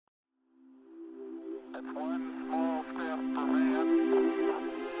That's one small step for man,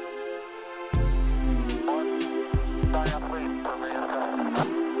 one giant leap for mankind.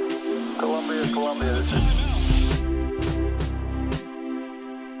 Columbia, this is...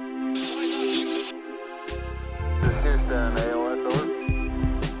 This is Houston, AOS,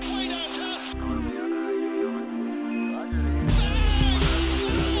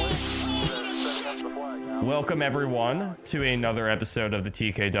 over. Welcome, everyone, to another episode of the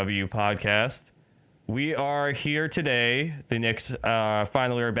TKW podcast. We are here today. The Knicks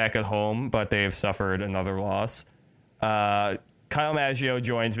finally are back at home, but they've suffered another loss. Kyle Maggio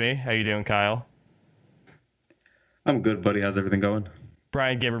joins me. How you doing, Kyle? I'm good, buddy. How's everything going?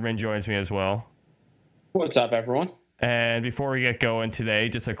 Brian Gibberman joins me as well. What's up, everyone? And before we get going today,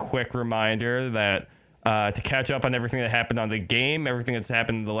 just a quick reminder that to catch up on everything that happened on the game, everything that's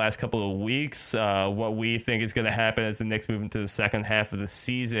happened in the last couple of weeks, what we think is going to happen as the Knicks move into the second half of the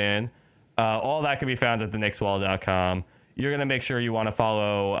season, all that can be found at theknickswall.com. You're going to make sure you want to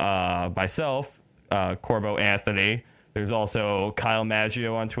follow myself, Corbo Anthony. There's also Kyle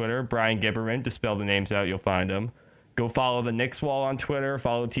Maggio on Twitter, Brian Gibberman. To spell the names out, you'll find them. Go follow the Knicks Wall on Twitter.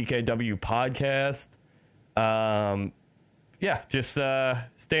 Follow TKW Podcast. Yeah, just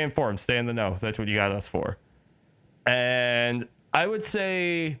stay informed, stay in the know. That's what you got us for. And I would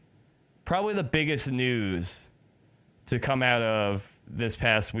say probably the biggest news to come out of this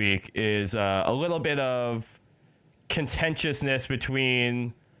past week is a little bit of contentiousness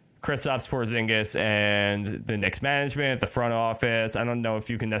between Kristaps, Porzingis, and the Knicks management, the front office. I don't know if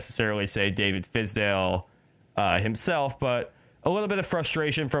you can necessarily say David Fizdale himself, but a little bit of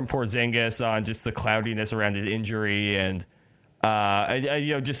frustration from Porzingis on just the cloudiness around his injury and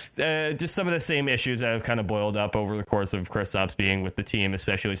just some of the same issues that have kind of boiled up over the course of Kristaps being with the team,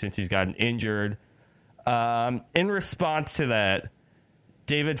 especially since he's gotten injured. In response to that,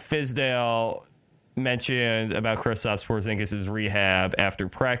 David Fizdale mentioned about Kristaps Porzingis' rehab after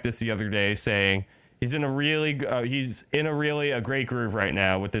practice the other day, saying he's in a really great groove right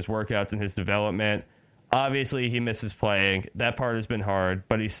now with his workouts and his development. Obviously, he misses playing. That part has been hard,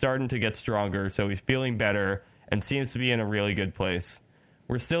 but he's starting to get stronger, so he's feeling better and seems to be in a really good place.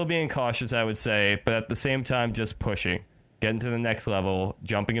 We're still being cautious, I would say, but at the same time, just pushing, getting to the next level,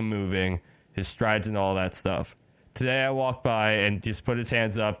 jumping and moving, his strides and all that stuff. Today, I walked by and just put his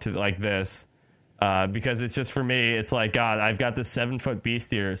hands up to like this because it's just, for me, it's like, God, I've got this 7-foot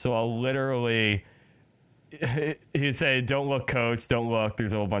beast here, so I'll literally... He'd say, "Don't look, coach, don't look."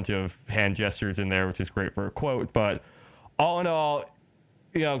 There's a whole bunch of hand gestures in there, which is great for a quote. But all in all,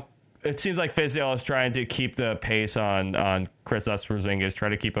 it seems like Fizdale is trying to keep the pace on Kristaps Porzingis, try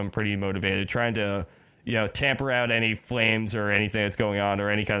to keep him pretty motivated, trying to, tamper out any flames or anything that's going on or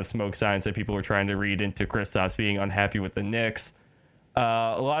any kind of smoke signs that people are trying to read into Kristaps being unhappy with the Knicks. A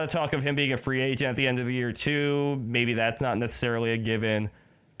lot of talk of him being a free agent at the end of the year, too. Maybe that's not necessarily a given.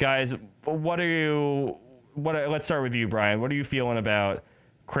 Guys, let's start with you, Brian. What are you feeling about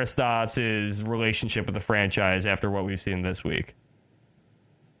Kristaps' relationship with the franchise after what we've seen this week?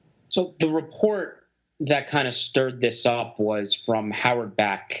 So the report that kind of stirred this up was from Howard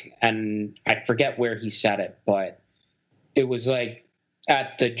Beck, and I forget where he said it, but it was like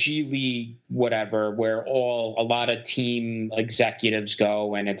at the G League, whatever, where a lot of team executives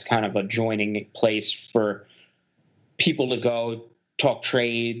go, and it's kind of a joining place for people to go talk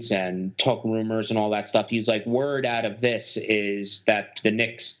trades and talk rumors and all that stuff. He was like, word out of this is that the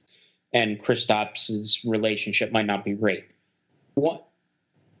Knicks and Kristaps' relationship might not be great.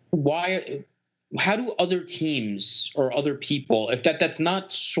 How do other teams or other people, if that's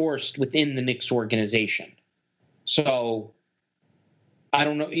not sourced within the Knicks organization? So I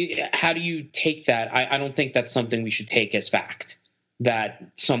don't know. How do you take that? I don't think that's something we should take as fact, that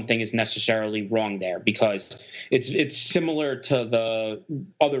something is necessarily wrong there, because it's similar to the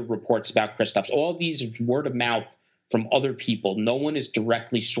other reports about Kristaps. All of these is word of mouth from other people. No one is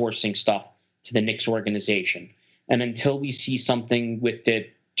directly sourcing stuff to the Knicks organization. And until we see something with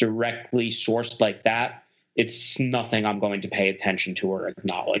it directly sourced like that, it's nothing I'm going to pay attention to or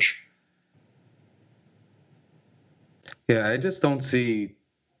acknowledge. Yeah, I just don't see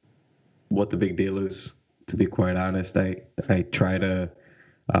what the big deal is. To be quite honest, I try to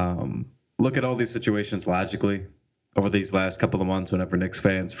look at all these situations logically over these last couple of months whenever Knicks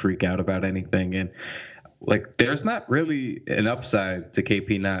fans freak out about anything. And, there's not really an upside to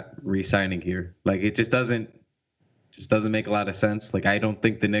KP not re-signing here. It just doesn't make a lot of sense. I don't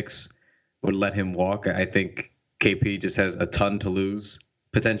think the Knicks would let him walk. I think KP just has a ton to lose,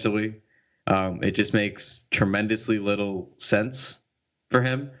 potentially. It just makes tremendously little sense for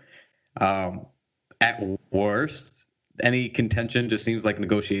him. At worst, any contention just seems like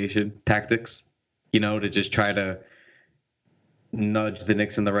negotiation tactics to just try to nudge the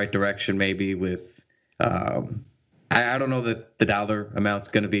Knicks in the right direction, maybe with, I don't know that the dollar amount's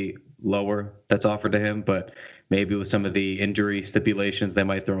going to be lower that's offered to him, but maybe with some of the injury stipulations they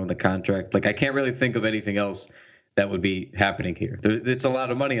might throw in the contract. Like, I can't really think of anything else that would be happening here. It's a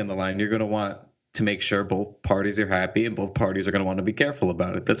lot of money on the line. You're going to want to make sure both parties are happy, and both parties are going to want to be careful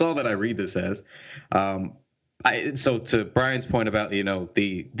about it. That's all that I read this as. So to Brian's point about,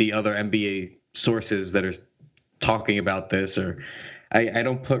 the other NBA sources that are talking about this, or I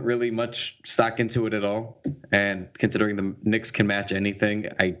don't put really much stock into it at all. And considering the Knicks can match anything,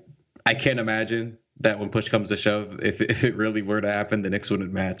 I can't imagine that when push comes to shove, if it really were to happen, the Knicks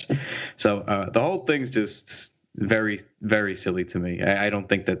wouldn't match. So the whole thing's just very, very silly to me. I don't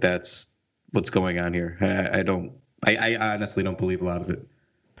think that that's what's going on here. I honestly don't believe a lot of it.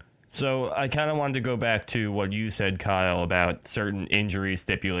 So I kind of wanted to go back to what you said, Kyle, about certain injury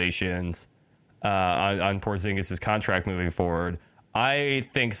stipulations on Porzingis' contract moving forward. I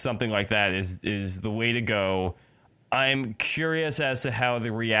think something like that is the way to go. I'm curious as to how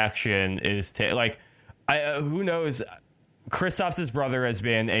the reaction is who knows? Kristaps' brother has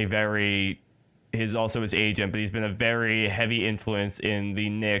been also his agent, but he's been a very heavy influence in the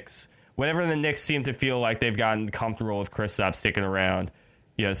Knicks. Whenever the Knicks seem to feel like they've gotten comfortable with Kristaps sticking around,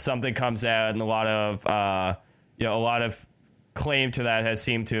 something comes out, and a lot of claim to that has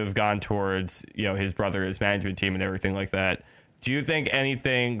seemed to have gone towards, his brother, his management team, and everything like that. Do you think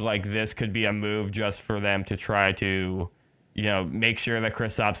anything like this could be a move just for them to try to, make sure that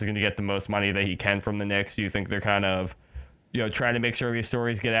Kristaps is going to get the most money that he can from the Knicks? Do you think they're kind of, trying to make sure these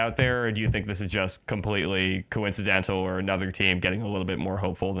stories get out there, or do you think this is just completely coincidental, or another team getting a little bit more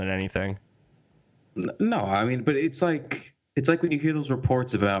hopeful than anything? No, I mean, but it's like when you hear those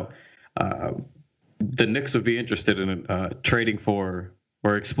reports about the Knicks would be interested in trading for,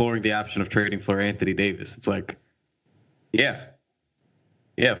 or exploring the option of trading for Anthony Davis. It's like, yeah,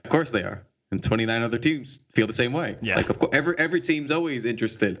 of course they are. And 29 other teams feel the same way. Yeah. Like, of course, every team's always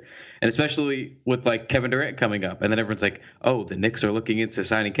interested, and especially with like Kevin Durant coming up, and then everyone's like, "Oh, the Knicks are looking into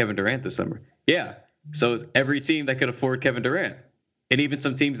signing Kevin Durant this summer." Yeah, so is every team that could afford Kevin Durant, and even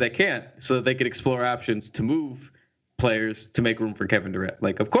some teams that can't, so that they could explore options to move players to make room for Kevin Durant.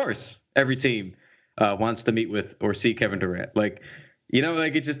 Like, of course, every team wants to meet with or see Kevin Durant. Like,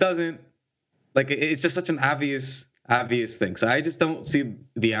 it just doesn't. Like, it's just such an obvious thing. So I just don't see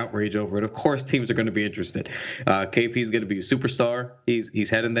the outrage over it. Of course, teams are going to be interested. KP is going to be a superstar. He's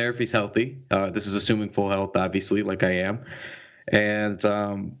heading there if he's healthy. This is assuming full health, obviously, like I am. And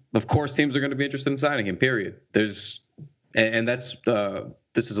of course, teams are going to be interested in signing him. Period. This is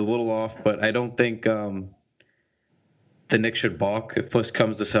a little off, but I don't think the Knicks should balk if push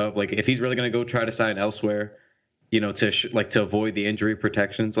comes to shove. Like, if he's really going to go try to sign elsewhere, to avoid the injury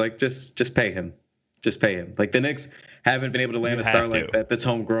protections, like just pay him. Just pay him. Like, the Knicks haven't been able to land a star like that that's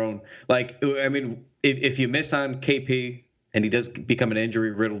homegrown. Like, I mean, if you miss on KP and he does become an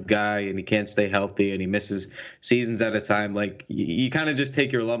injury-riddled guy and he can't stay healthy and he misses seasons at a time, like, you kind of just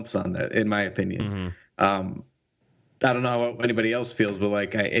take your lumps on that, in my opinion. Mm-hmm. I don't know how anybody else feels, but,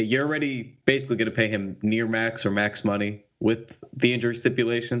 like, you're already basically going to pay him near max or max money with the injury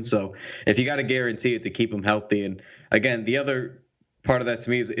stipulation. So if you got to guarantee it to keep him healthy, and, again, the other part of that to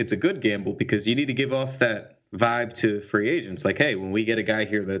me is it's a good gamble, because you need to give off that vibe to free agents. Like, hey, when we get a guy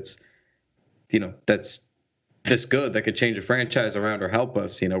here that's this good, that could change a franchise around or help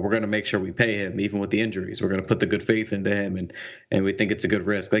us, we're going to make sure we pay him, even with the injuries. We're going to put the good faith into him, and we think it's a good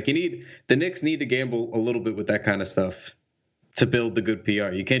risk. Like, the Knicks need to gamble a little bit with that kind of stuff to build the good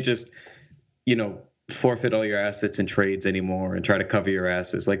PR. You can't just, forfeit all your assets in trades anymore and try to cover your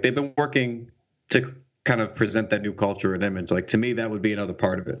asses. Like, they've been working to kind of present that new culture and image. Like, to me, that would be another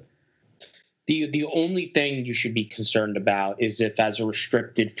part of it. The only thing you should be concerned about is if, as a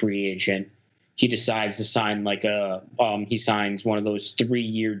restricted free agent, he decides to sign he signs one of those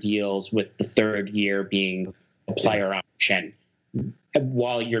 3-year deals with the third year being a player option,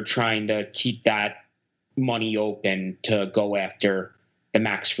 while you're trying to keep that money open to go after the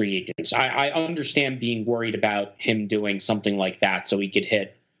max free agents. I understand being worried about him doing something like that so he could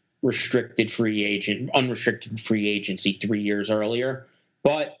hit unrestricted free agency 3 years earlier,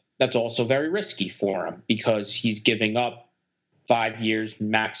 but that's also very risky for him, because he's giving up 5 years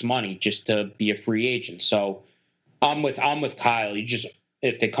max money just to be a free agent. So I'm with Kyle. If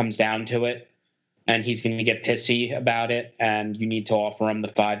it comes down to it and he's going to get pissy about it and you need to offer him the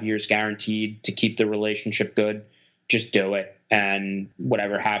 5 years guaranteed to keep the relationship good, just do it. And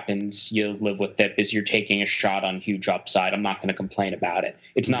whatever happens, you live with it, because you're taking a shot on huge upside. I'm not going to complain about it.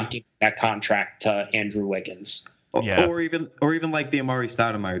 It's not giving that contract to Andrew Wiggins. Yeah. Or even like the Amari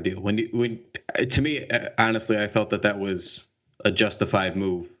Stoudemire deal. When to me, honestly, I felt that was a justified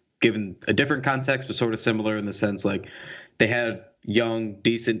move, given a different context, but sort of similar in the sense like they had young,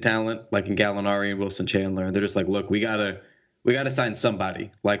 decent talent like in Gallinari and Wilson Chandler, and they're just like, look, we gotta sign somebody.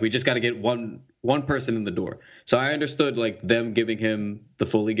 Like we just gotta get one person in the door. So I understood like them giving him the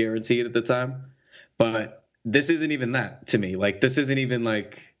fully guaranteed at the time, but this isn't even that to me. Like this isn't even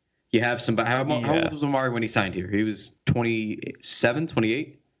like. You have somebody. How old was Amari when he signed here? He was 27,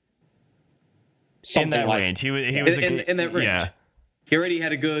 28? In that range. He was in that range. Yeah. He already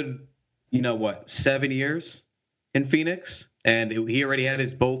had a good, 7 years in Phoenix, and he already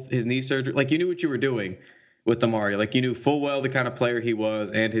had both his knee surgery. Like you knew what you were doing with Amari. Like you knew full well the kind of player he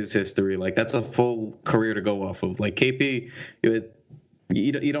was and his history. Like that's a full career to go off of. Like KP,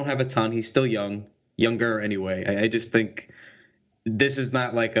 you don't have a ton. He's still younger anyway. I just think. This is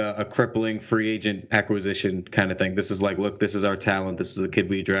not like a crippling free agent acquisition kind of thing. This is like, look, this is our talent. This is a kid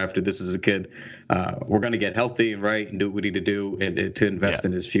we drafted. This is a kid we're going to get healthy and right and do what we need to do and to invest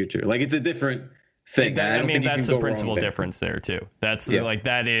in his future. Like it's a different thing. I mean, that's the principal difference there too. That's like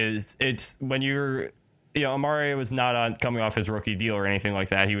that is it's when you're Amari was not coming off his rookie deal or anything like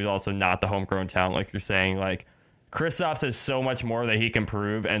that. He was also not the homegrown talent like you're saying. Like Kristaps has so much more that he can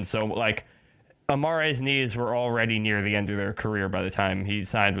prove, and so like. Amari's knees were already near the end of their career by the time he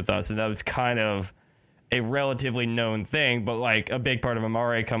signed with us, and that was kind of a relatively known thing. But like a big part of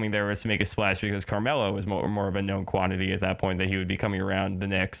Amari coming there was to make a splash because Carmelo was more of a known quantity at that point that he would be coming around the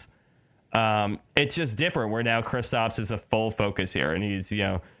Knicks. It's just different. Where now Kristaps is a full focus here, and he's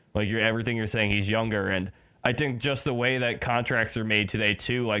everything you're saying. He's younger, and I think just the way that contracts are made today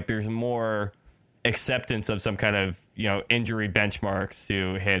too, like there's more acceptance of some kind of injury benchmarks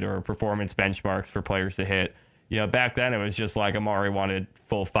to hit or performance benchmarks for players to hit. Back then it was just like Amari wanted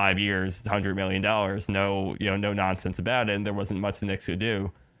full 5 years, $100 million, no nonsense about it, and there wasn't much the Knicks could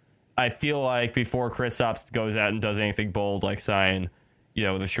do. I feel like before Kristaps goes out and does anything bold like sign,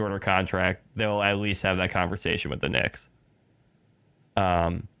 the shorter contract, they'll at least have that conversation with the Knicks.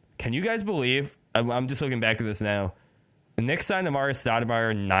 Can you guys believe? I'm just looking back at this now. The Knicks signed Amari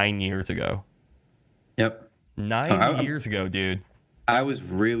Stoudemire 9 years ago. Yep. 9 years ago, dude. I was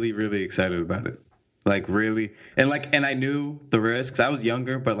really, really excited about it. Like really, and I knew the risks. I was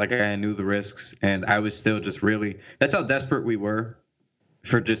younger, but like I knew the risks, and I was still just really. That's how desperate we were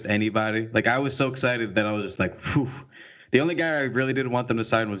for just anybody. Like I was so excited that I was just like, whew. The only guy I really didn't want them to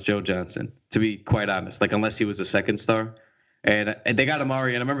sign was Joe Johnson, to be quite honest. Like unless he was a second star, and they got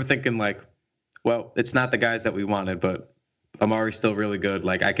Amari, and I remember thinking like, well, it's not the guys that we wanted, but Amari's still really good.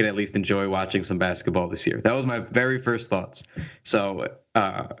 Like I could at least enjoy watching some basketball this year. That was my very first thoughts. So,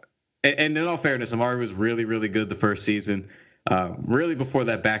 and in all fairness, Amari was really, really good the first season, really before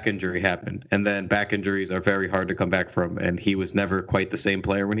that back injury happened. And then back injuries are very hard to come back from. And he was never quite the same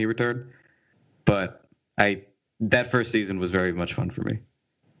player when he returned. But that first season was very much fun for me.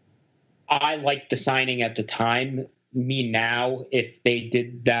 I liked the signing at the time. Me now, if they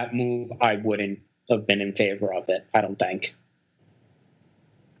did that move, I wouldn't have been in favor of it. I don't think.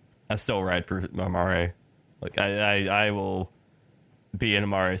 I still ride for Amari. Like I will be an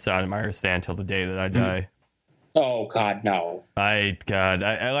Amari Stoudemire stan till the day that I die. Oh God, no! I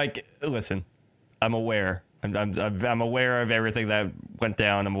like. Listen, I'm aware. I'm aware of everything that went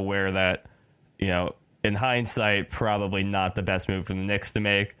down. I'm aware that in hindsight, probably not the best move for the Knicks to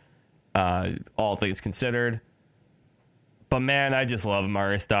make. All things considered. But man, I just love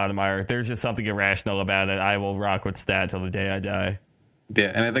Amari Stoudemire. There's just something irrational about it. I will rock with Stat till the day I die.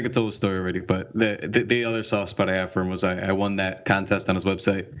 Yeah, and I think I told the story already, but the other soft spot I have for him was I won that contest on his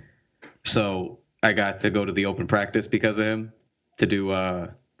website. So I got to go to the open practice because of him to do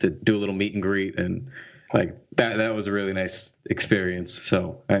a little meet and greet, and like that was a really nice experience.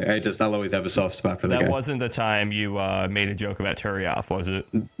 So I'll always have a soft spot for the guy. That wasn't the time you made a joke about Turioff, was it?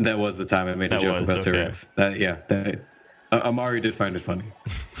 That was the time I made a joke about Turioff. Amari did find it funny.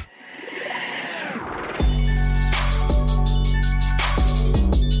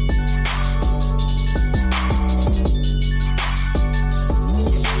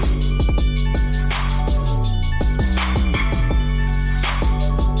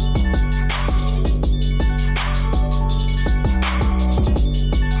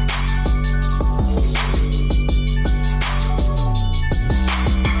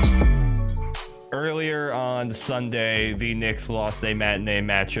 Sunday, the Knicks lost a matinee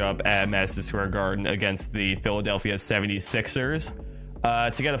matchup at Madison Square Garden against the Philadelphia 76ers.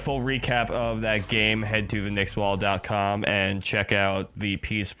 To get a full recap of that game, head to theknickswall.com and check out the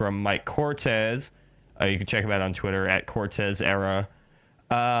piece from Mike Cortez. You can check him out on Twitter at CortezEra.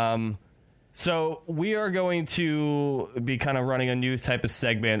 So we are going to be kind of running a new type of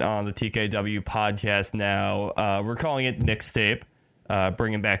segment on the TKW podcast now. We're calling it Knicks Tape,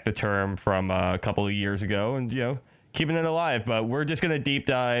 bringing back the term from a couple of years ago and, keeping it alive. But we're just going to deep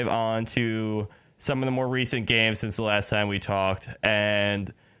dive onto some of the more recent games since the last time we talked.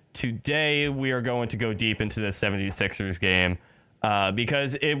 And today we are going to go deep into the 76ers game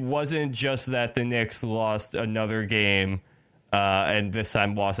because it wasn't just that the Knicks lost another game and this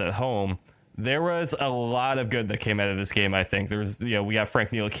time lost at home. There was a lot of good that came out of this game, I think. We got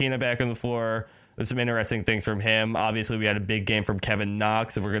Frank Ntilikina back on the floor. There's some interesting things from him. Obviously, we had a big game from Kevin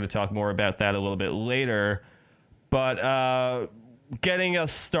Knox, and we're going to talk more about that a little bit later. But getting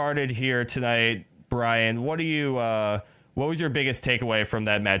us started here tonight, Brian, what was your biggest takeaway from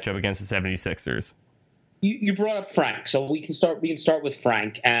that matchup against the 76ers? You brought up Frank, so we can start with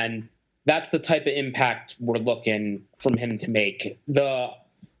Frank, and that's the type of impact we're looking from him to make.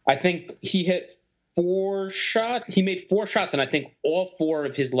 I think he hit 4 shots. He made 4 shots, and I think all 4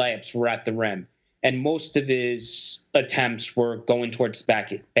 of his layups were at the rim. And most of his attempts were going towards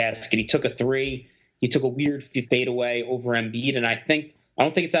the basket. He took a 3. He took a weird fadeaway over Embiid, and I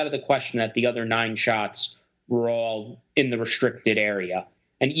don't think it's out of the question that the other 9 shots were all in the restricted area.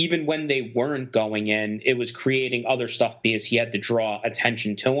 And even when they weren't going in, it was creating other stuff because he had to draw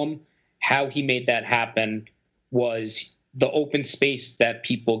attention to him. How he made that happen was the open space that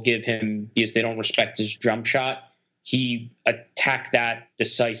people give him because they don't respect his jump shot. He attacked that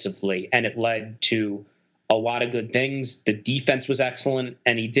decisively, and it led to a lot of good things. The defense was excellent,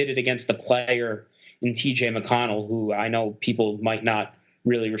 and he did it against a player in TJ McConnell, who I know people might not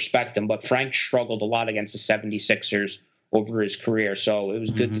really respect him, but Frank struggled a lot against the 76ers over his career, so it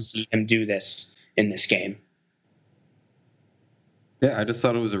was good to see him do this in this game. Yeah, I just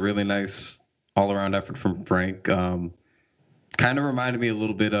thought it was a really nice all-around effort from Frank. Kind of reminded me a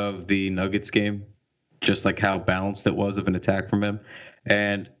little bit of the Nuggets game, just like how balanced it was of an attack from him.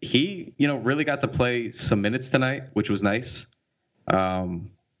 And he, really got to play some minutes tonight, which was nice. Almost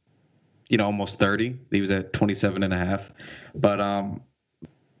 30. He was at 27 and a half. But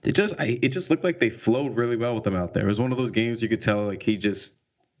it just looked like they flowed really well with him out there. It was one of those games you could tell like he just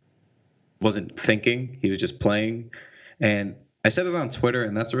wasn't thinking. He was just playing. And I said it on Twitter,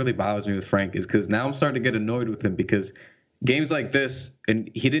 and that's what really bothers me with Frank, is because now I'm starting to get annoyed with him because games like this, and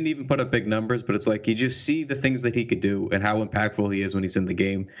he didn't even put up big numbers, but it's like you just see the things that he could do and how impactful he is when he's in the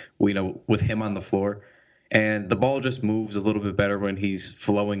game, with him on the floor. And the ball just moves a little bit better when he's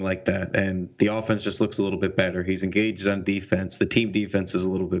flowing like that. And the offense just looks a little bit better. He's engaged on defense. The team defense is a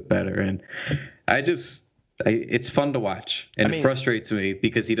little bit better. And it's fun to watch. And it frustrates me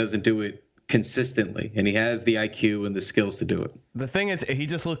because he doesn't do it consistently. And he has the IQ and the skills to do it. The thing is, he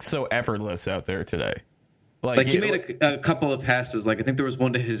just looks so effortless out there today. Like he made a couple of passes. Like I think there was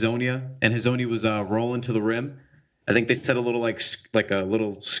one to Hizonia, and Hizonia was rolling to the rim. I think they set a little like a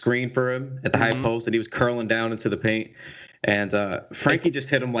little screen for him at the high post, and he was curling down into the paint. And Frankie just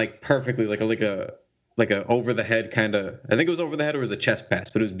hit him like perfectly, like a over the head kind of. I think it was over the head or it was a chest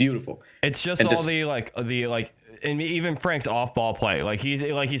pass, but it was beautiful. It's just and even Frank's off ball play.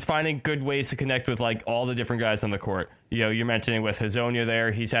 He's finding good ways to connect with like all the different guys on the court. You're mentioning with Hizonia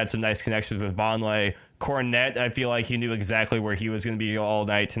there. He's had some nice connections with Vonleh. Cornette, I feel like he knew exactly where he was going to be all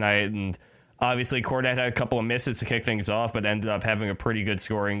night tonight, and obviously Cornette had a couple of misses to kick things off, but ended up having a pretty good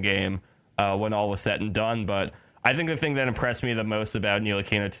scoring game when all was said and done. But I think the thing that impressed me the most about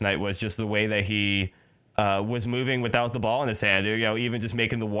Ntilikina tonight was just the way that he was moving without the ball in his hand. Even just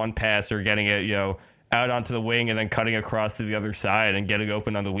making the one pass or getting it, out onto the wing and then cutting across to the other side and getting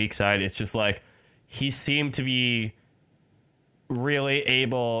open on the weak side. It's just like he seemed to be really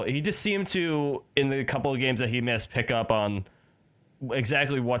able. He just seemed to, in the couple of games that he missed, pick up on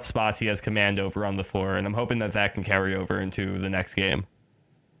exactly what spots he has command over on the floor, and I'm hoping that can carry over into the next game.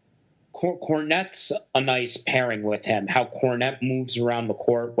 Cornette's a nice pairing with him. How Cornette moves around the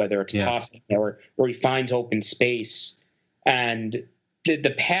court, whether it's popping or he finds open space, and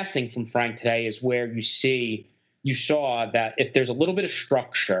the passing from Frank today is where you saw that if there's a little bit of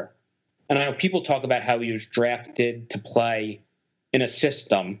structure, and I know people talk about how he was drafted to play in a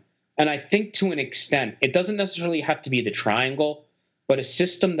system, and I think to an extent it doesn't necessarily have to be the triangle, but a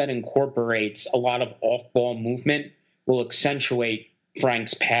system that incorporates a lot of off-ball movement will accentuate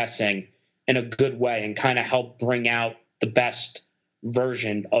Frank's passing in a good way and kind of help bring out the best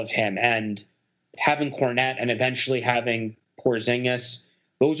version of him. And having Cornette and eventually having Porzingis,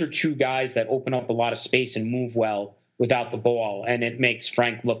 those are 2 guys that open up a lot of space and move well without the ball, and it makes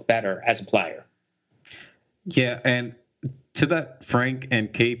Frank look better as a player. Yeah, and to that Frank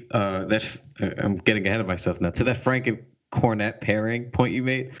and Cape, I'm getting ahead of myself now. To that Frank and Cornette pairing point you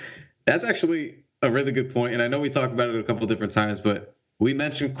made, That's actually a really good point, and I know we talked about it a couple different times, but we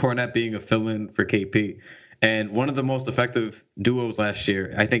mentioned Cornette being a fill-in for KP, and one of the most effective duos last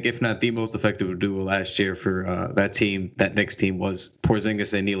year, I think, if not the most effective duo last year for that Knicks team, was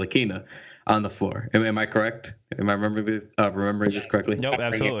Porzingis and Ntilikina on the floor. Am I correct? Am I remembering this correctly? Nope,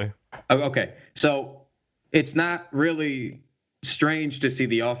 absolutely. Okay, so it's not really strange to see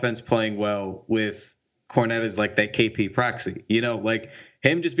the offense playing well with Cornette as like that KP proxy. You know, like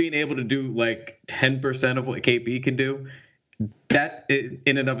him just being able to do like 10% of what KP can do, that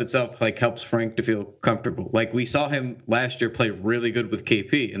in and of itself like helps Frank to feel comfortable. Like we saw him last year play really good with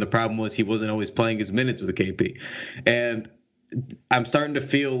KP, and the problem was he wasn't always playing his minutes with KP. And I'm starting to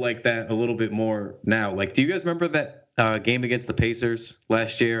feel like that a little bit more now. Like, do you guys remember that game against the Pacers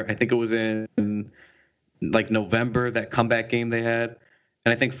last year? I think it was in like November, that comeback game they had.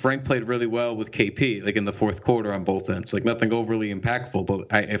 And I think Frank played really well with KP, like in the fourth quarter on both ends. Like nothing overly impactful, but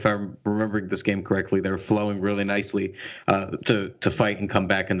if I'm remembering this game correctly, they were flowing really nicely to fight and come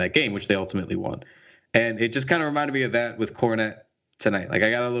back in that game, which they ultimately won. And it just kind of reminded me of that with Cornette tonight. Like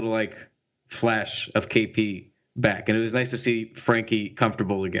I got a little like flash of KP back, and it was nice to see Frankie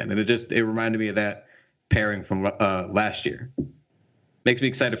comfortable again. And it reminded me of that pairing from last year. Makes me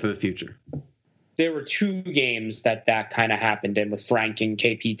excited for the future. There were two games that kind of happened in with Frank and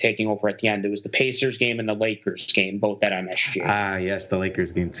KP taking over at the end. It was the Pacers game and the Lakers game, both at MSG. Ah, yes, the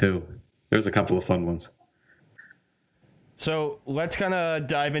Lakers game too. There was a couple of fun ones. So let's kind of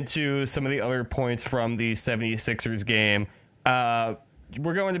dive into some of the other points from the 76ers game.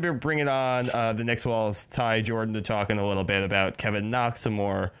 We're going to be bringing on the Knicks Wall's Ty Jordan to talk in a little bit about Kevin Knox some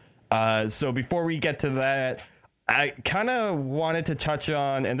more. So before we get to that, I kind of wanted to touch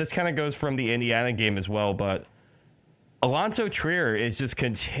on, and this kind of goes from the Indiana game as well, but Alonzo Trier is just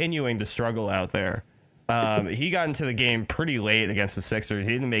continuing to struggle out there. He got into the game pretty late against the Sixers.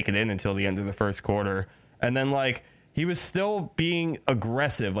 He didn't make it in until the end of the first quarter. And then, like, he was still being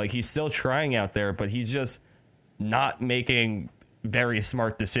aggressive. Like, he's still trying out there, but he's just not making very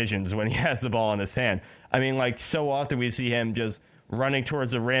smart decisions when he has the ball in his hand. I mean, like, so often we see him just running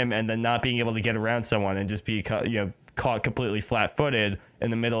towards the rim and then not being able to get around someone and just be caught completely flat-footed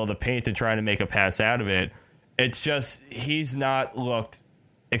in the middle of the paint and trying to make a pass out of it. It's just he's not looked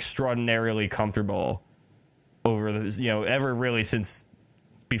extraordinarily comfortable over the, ever really since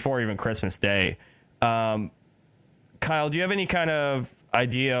before even Christmas Day. Kyle, do you have any kind of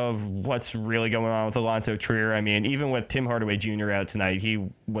idea of what's really going on with Alonzo Trier? I mean, even with Tim Hardaway Jr. out tonight, he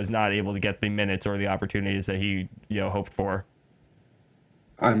was not able to get the minutes or the opportunities that he hoped for.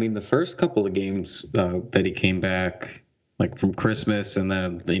 I mean, the first couple of games that he came back, like from Christmas and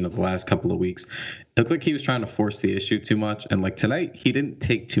then, the last couple of weeks, it looked like he was trying to force the issue too much. And like tonight, he didn't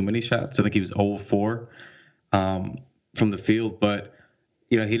take too many shots. I think he was 0-4 from the field, but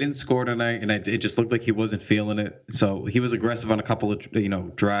he didn't score tonight, and it just looked like he wasn't feeling it. So he was aggressive on a couple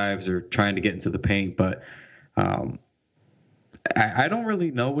of drives or trying to get into the paint, but I don't really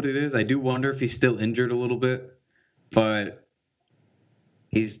know what it is. I do wonder if he's still injured a little bit, but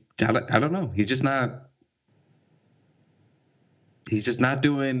I don't know. He's just not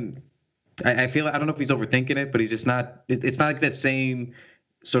doing. I feel, I don't know if he's overthinking it, but he's just not. It's not like that same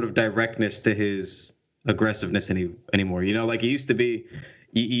sort of directness to his aggressiveness anymore. Like it used to be.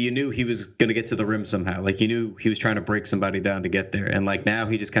 You knew he was going to get to the rim somehow. Like you knew he was trying to break somebody down to get there, and like now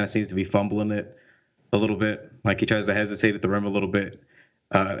he just kind of seems to be fumbling it a little bit. Like he tries to hesitate at the rim a little bit.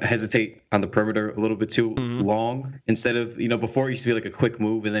 Hesitate on the perimeter a little bit too long instead of, before it used to be like a quick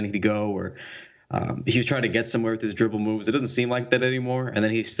move and then he'd go, or he was trying to get somewhere with his dribble moves. It doesn't seem like that anymore. And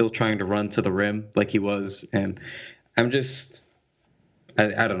then he's still trying to run to the rim like he was. And I'm just,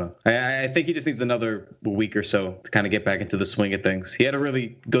 I don't know. I think he just needs another week or so to kind of get back into the swing of things. He had a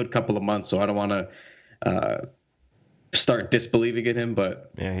really good couple of months, so I don't want to start disbelieving in him,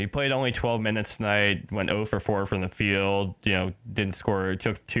 but yeah, he played only 12 minutes tonight, went 0-for-4 from the field, didn't score,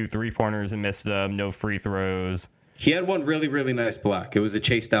 took 2 3-pointers and missed them, no free throws. He had one really, really nice block. It was a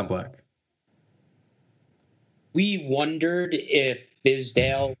chase down block. We wondered if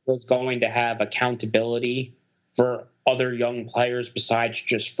Fizdale was going to have accountability for other young players besides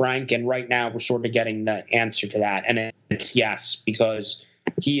just Frank, and right now we're sort of getting the answer to that, and it's yes, because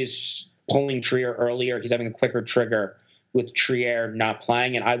he is pulling Trier earlier. He's having a quicker trigger with Trier not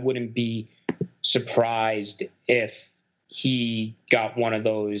playing, and I wouldn't be surprised if he got one of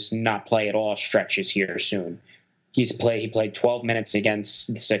those not play at all stretches here soon. He played 12 minutes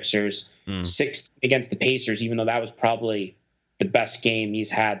against the Sixers, 6 against the Pacers, even though that was probably the best game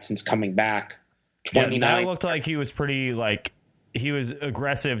he's had since coming back. 29. Yeah, that looked like he was pretty he was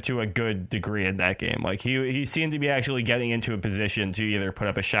aggressive to a good degree in that game. Like he seemed to be actually getting into a position to either put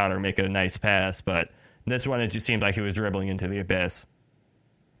up a shot or make a nice pass, but this one it just seemed like he was dribbling into the abyss.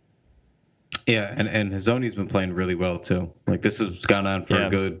 Yeah, and Hizoni's been playing really well too. Like this has gone on for a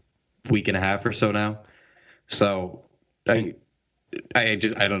good week and a half or so now. So I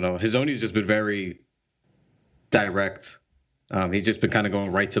don't know. Hizoni's just been very direct. He's just been kind of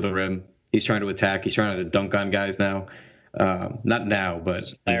going right to the rim. He's trying to attack. He's trying to dunk on guys now. Not now, but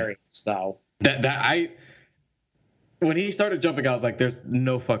hilarious though. When he started jumping, I was like, "There's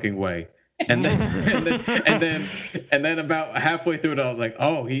no fucking way." And then about halfway through it, I was like,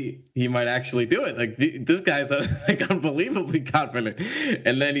 "Oh, he might actually do it. Like this guy's like unbelievably confident."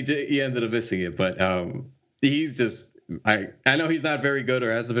 And then he ended up missing it. But he's just I know he's not very good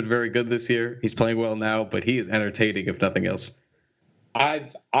or hasn't been very good this year. He's playing well now, but he is entertaining if nothing else. I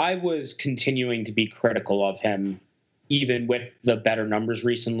was continuing to be critical of him, even with the better numbers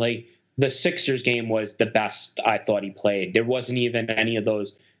recently. The Sixers game was the best I thought he played. There wasn't even any of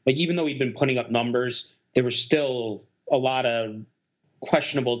those. Like, even though he'd been putting up numbers, there was still a lot of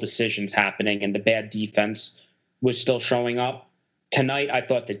questionable decisions happening, and the bad defense was still showing up. Tonight, I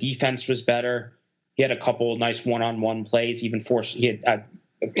thought the defense was better. He had a couple of nice one-on-one plays. He had, I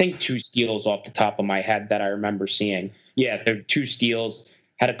think, 2 steals off the top of my head that I remember seeing. Yeah, there were 2 steals,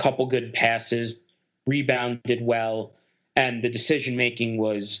 had a couple good passes, rebounded well, and the decision-making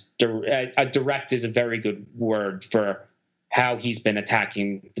was direct is a very good word for how he's been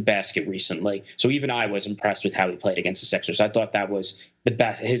attacking the basket recently. So even I was impressed with how he played against the Sixers. I thought that was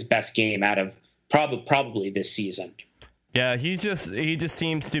his best game out of probably this season. Yeah, he just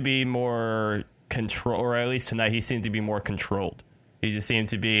seems to be more control, or at least tonight he seemed to be more controlled. He just seemed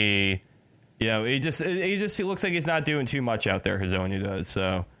to be, he looks like he's not doing too much out there. Hizoni does,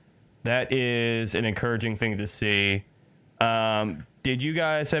 so that is an encouraging thing to see. Did you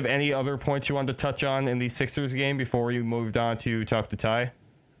guys have any other points you wanted to touch on in the Sixers game before we moved on to talk to Ty?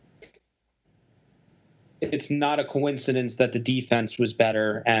 It's not a coincidence that the defense was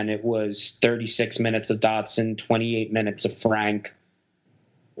better, and it was 36 minutes of Dotson, 28 minutes of Frank.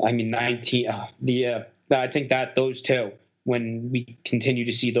 I mean, 19. I think that those two, when we continue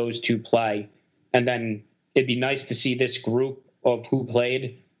to see those two play, and then it'd be nice to see this group of who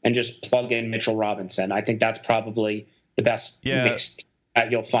played and just plug in Mitchell Robinson. I think that's probably the best mix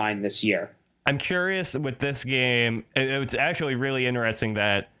that you'll find this year. I'm curious with this game. It's actually really interesting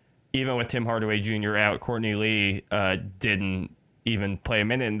that even with Tim Hardaway Jr. out, Courtney Lee didn't even play a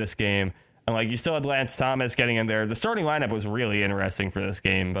minute in this game. And like you still had Lance Thomas getting in there. The starting lineup was really interesting for this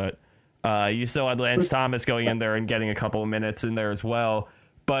game, but you still had Lance Thomas going in there and getting a couple of minutes in there as well.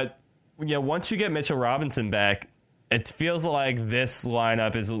 But once you get Mitchell Robinson back, it feels like this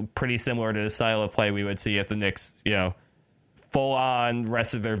lineup is pretty similar to the style of play we would see if the Knicks, full on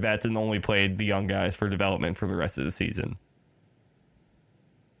rested their vets and only played the young guys for development for the rest of the season.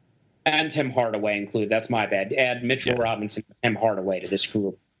 And Tim Hardaway included. That's my bad. Add Mitchell Robinson and Tim Hardaway to this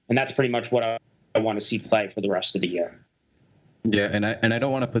group. And that's pretty much what I want to see play for the rest of the year. Yeah, and I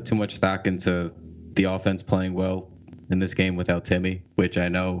don't want to put too much stock into the offense playing well in this game without Timmy, which I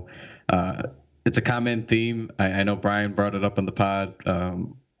know it's a common theme. I know Brian brought it up on the pod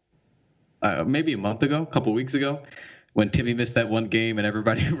maybe a couple weeks ago, when Timmy missed that one game and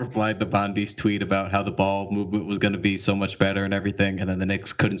everybody replied to Bondi's tweet about how the ball movement was going to be so much better and everything, and then the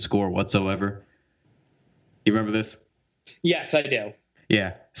Knicks couldn't score whatsoever. You remember this? Yes, I do.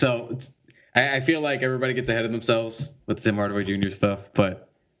 Yeah. So I feel like everybody gets ahead of themselves with Tim Hardaway Jr. stuff, but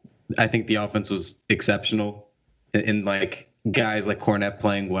I think the offense was exceptional in like guys like Cornette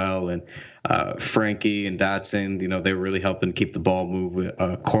playing well and Frankie and Dotson, they were really helping keep the ball moving.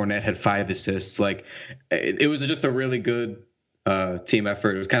 Cornette had 5 assists. Like it was just a really good team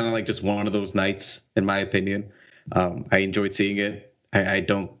effort. It was kind of like just one of those nights, in my opinion. I enjoyed seeing it. I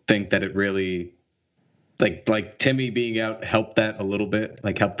don't think that it really like Timmy being out helped that a little bit,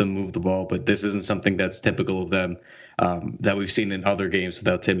 like helped them move the ball. But this isn't something that's typical of them that we've seen in other games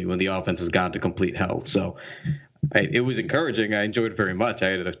without Timmy when the offense has gone to complete hell. So it was encouraging. I enjoyed it very much. I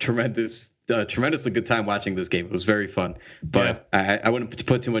had a tremendously good time watching this game. It was very fun, but I wouldn't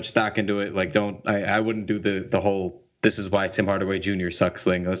put too much stock into it. Like, I wouldn't do the whole "this is why Tim Hardaway Jr. sucks"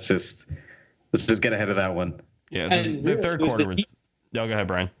 thing. Let's just get ahead of that one. Yeah, the third quarter was. Go ahead,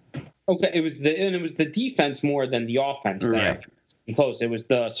 Brian. Okay, it was the defense more than the offense. Right. Close. It was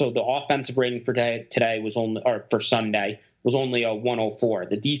the offensive rating for today was only, or for Sunday was only a 104.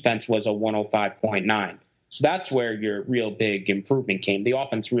 The defense was a 105.9. So that's where your real big improvement came. The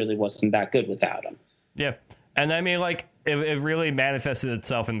offense really wasn't that good without him. Yeah. And I mean, like, it really manifested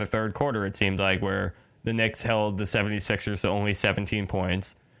itself in the third quarter, it seemed like, where the Knicks held the 76ers to only 17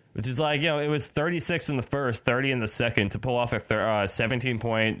 points, which is like, it was 36 in the first, 30 in the second to pull off a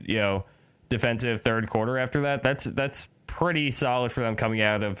 17-point, defensive third quarter after that. That's pretty solid for them coming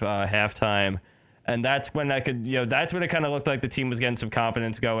out of halftime. And that's when that's when it kind of looked like the team was getting some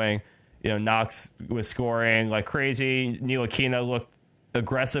confidence going. Knox was scoring like crazy. Ntilikina looked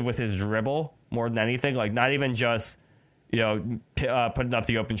aggressive with his dribble more than anything, like not even just putting up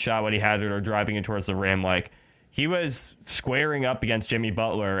the open shot when he had it or driving it towards the rim. Like he was squaring up against Jimmy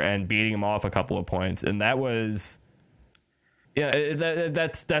Butler and beating him off a couple of points, and that was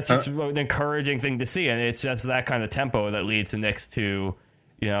that's just an encouraging thing to see. And it's just that kind of tempo that leads the Knicks to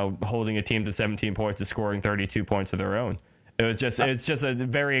holding a team to 17 points and scoring 32 points of their own. It's just a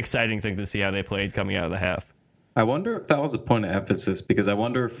very exciting thing to see how they played coming out of the half. I wonder if that was a point of emphasis, because I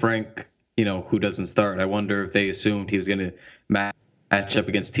wonder if Frank, who doesn't start, I wonder if they assumed he was going to match up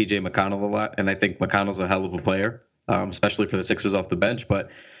against TJ McConnell a lot. And I think McConnell's a hell of a player, especially for the Sixers off the bench. But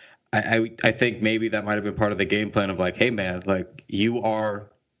I think maybe that might have been part of the game plan of like, hey, man, like you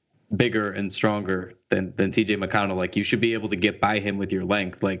are bigger and stronger than TJ McConnell. Like you should be able to get by him with your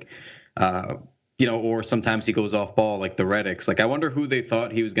length. Like, or sometimes he goes off ball like the Reddicks. Like I wonder who they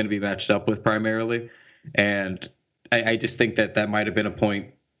thought he was going to be matched up with primarily. And I just think that might have been a point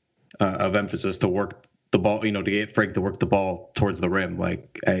of emphasis to work the ball, to get Frank to work the ball towards the rim.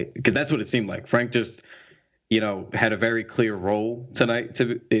 Like, because that's what it seemed like. Frank just, had a very clear role tonight,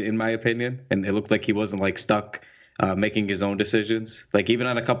 in my opinion. And it looked like he wasn't like stuck making his own decisions. Like even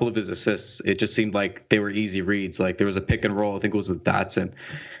on a couple of his assists, it just seemed like they were easy reads. Like there was a pick and roll, I think it was with Dotson.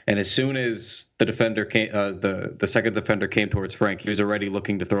 And as soon as the defender came, the second defender came towards Frank, he was already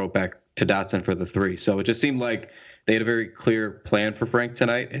looking to throw it back to Dotson for the three. So it just seemed like they had a very clear plan for Frank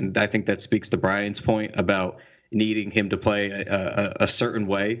tonight. And I think that speaks to Brian's point about needing him to play a certain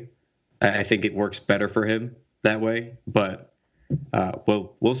way. I think it works better for him that way. But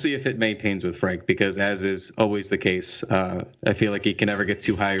we'll see if it maintains with Frank, because as is always the case, I feel like he can never get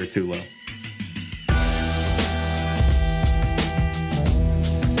too high or too low.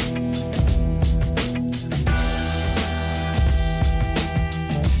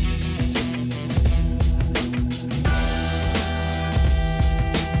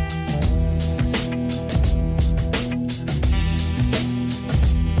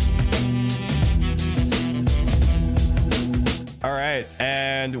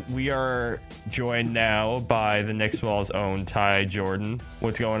 And we are joined now by the Knicks Wall's own Ty Jordan.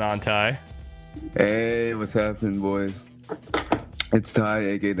 What's going on, Ty? Hey, what's happening, boys? It's Ty,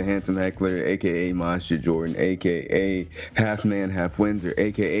 a.k.a. the Handsome Heckler, a.k.a. Monster Jordan, a.k.a. Half Man, Half Windsor,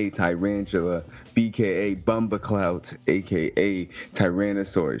 a.k.a. Tyrantula, b.k.a. Bumba Clout, a.k.a.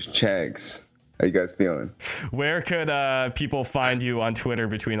 Tyrannosaurus Chags. How you guys feeling? Where could people find you on Twitter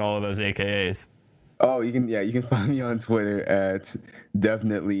between all of those AKAs? Oh, you can find me on Twitter at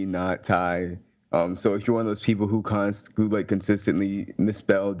definitely not Ty. So if you're one of those people who consistently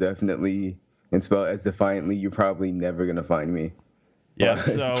misspell definitely and spell as defiantly, you're probably never gonna find me. Yeah,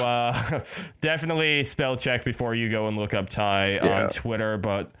 so definitely spell check before you go and look up Ty on Twitter.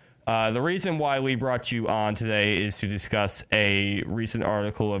 But the reason why we brought you on today is to discuss a recent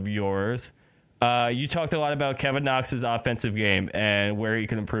article of yours. You talked a lot about Kevin Knox's offensive game and where he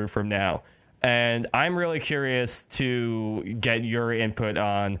can improve from now. And I'm really curious to get your input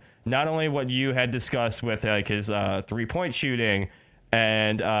on not only what you had discussed with like his 3-point shooting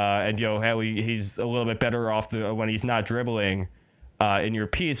and how he's a little bit better off when he's not dribbling in your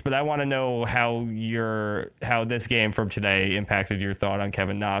piece, but I want to know how this game from today impacted your thought on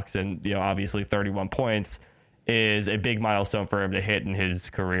Kevin Knox. And obviously 31 points is a big milestone for him to hit in his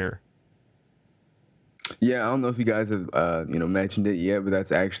career. Yeah, I don't know if you guys have mentioned it yet, but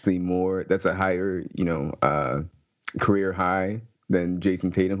that's actually that's a higher career high than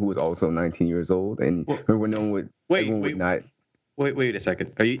Jason Tatum, who was also 19 years old, and we're known with Wait a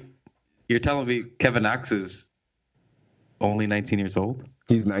second. You're telling me Kevin Knox is only 19 years old?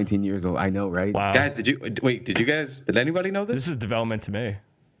 He's 19 years old. I know, right? Wow. Guys, did anybody know this? This is development to me.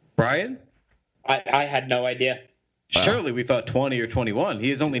 Brian? I had no idea. Surely we thought 20 or 21. He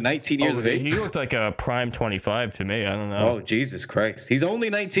is only 19 years of age. He looked like a prime 25 to me. I don't know. Oh, Jesus Christ. He's only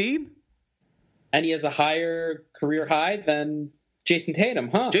 19? And he has a higher career high than Jason Tatum,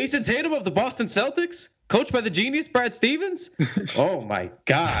 huh? Jason Tatum of the Boston Celtics? Coached by the genius Brad Stevens? Oh, my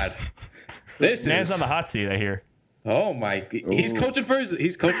God. Man's on the hot seat, I hear. Oh, my. He's coaching for his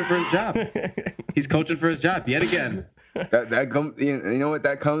job. He's coaching for his job yet again. That comes, you know what?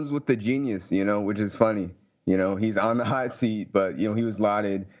 That comes with the genius, which is funny. He's on the hot seat, but, he was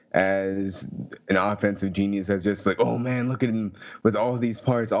lauded as an offensive genius, as just like, oh, man, look at him with all these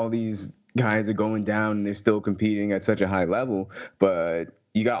parts, all these guys are going down and they're still competing at such a high level, but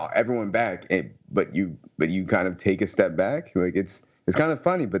you got everyone back, but you kind of take a step back. Like it's kind of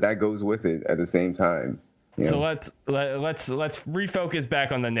funny, but that goes with it at the same time. So let's refocus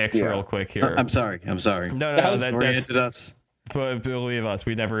back on the Knicks real quick here. I'm sorry. No, that's us. But believe us,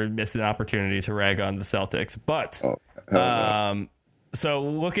 we never missed an opportunity to rag on the Celtics. But so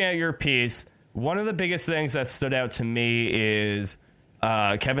looking at your piece, one of the biggest things that stood out to me is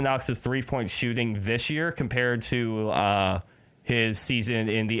Kevin Knox's 3-point shooting this year compared to his season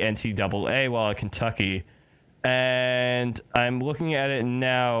in the NCAA while at Kentucky. And I'm looking at it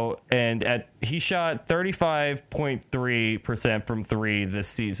now, and he shot 35.3% from three this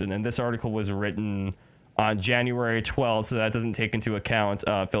season. And this article was written on January 12th, so that doesn't take into account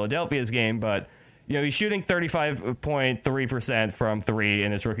Philadelphia's game. But, he's shooting 35.3% from three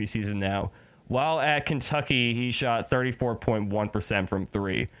in his rookie season now. While at Kentucky, he shot 34.1% from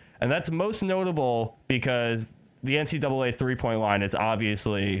three. And that's most notable because the NCAA three-point line is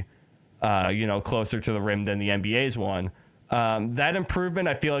obviously closer to the rim than the NBA's one. That improvement,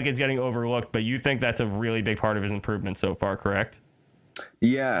 I feel like, is getting overlooked, but you think that's a really big part of his improvement so far, correct?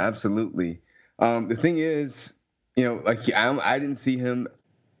 Yeah, absolutely. The thing is, I didn't see him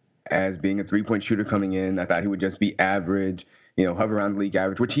as being a three-point shooter coming in. I thought he would just be average, hover around the league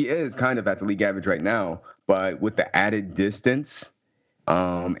average, which he is kind of at the league average right now. But with the added distance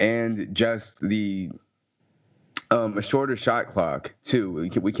and just a shorter shot clock too.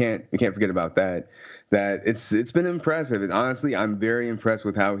 We can't forget about that. That it's been impressive. And honestly, I'm very impressed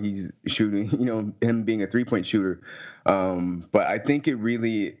with how he's shooting. Him being a 3-point shooter. But I think it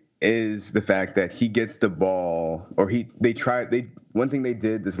really is the fact that he gets the ball, or one thing they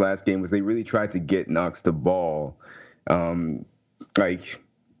did this last game was they really tried to get Knox the ball, like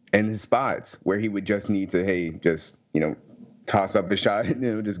in his spots where he would just need to, toss up a shot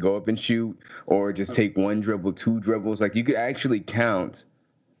and just go up and shoot, or just take one dribble, two dribbles. Like you could actually count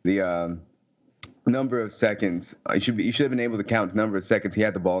the number of seconds. You should have been able to count the number of seconds he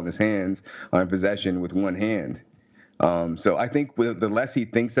had the ball in his hands on possession with one hand. So I think the less he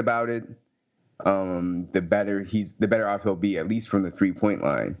thinks about it, the better off he'll be, at least from the 3-point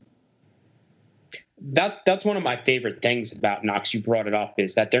line. That's one of my favorite things about Knox. You brought it up,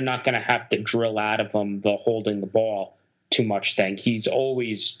 is that they're not going to have to drill out of him the holding the ball too much thing. He's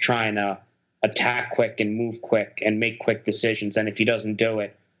always trying to attack quick and move quick and make quick decisions. And if he doesn't do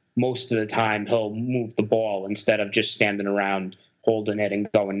it, most of the time he'll move the ball instead of just standing around holding it and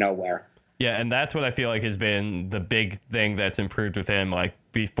going nowhere. Yeah, and that's what I feel like has been the big thing that's improved with him, like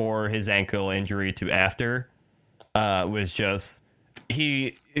before his ankle injury to after, was just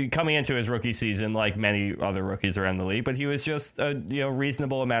he coming into his rookie season like many other rookies around the league, but he was just a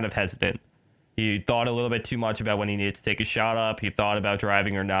reasonable amount of hesitant. He thought a little bit too much about when he needed to take a shot up. He thought about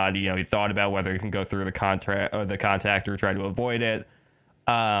driving or not. He thought about whether he can go through the contact or try to avoid it.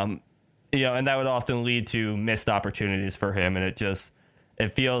 And that would often lead to missed opportunities for him. And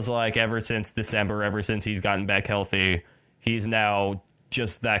it feels like ever since December, ever since he's gotten back healthy, he's now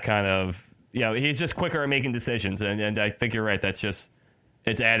just that kind of, he's just quicker at making decisions. And I think you're right.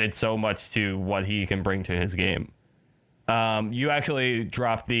 It's added so much to what he can bring to his game. You actually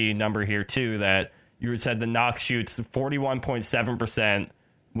dropped the number here too, that you said the Knox shoots 41.7%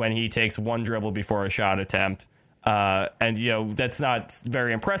 when he takes one dribble before a shot attempt. And that's not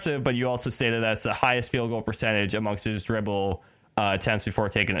very impressive, but you also stated that's the highest field goal percentage amongst his dribble attempts before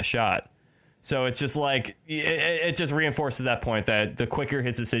taking a shot. So it's just like, it just reinforces that point that the quicker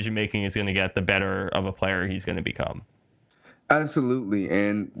his decision making is going to get, the better of a player he's going to become. Absolutely.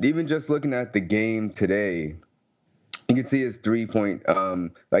 And even just looking at the game today, you can see his 3-point,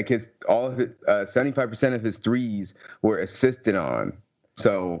 75% of his threes were assisted on.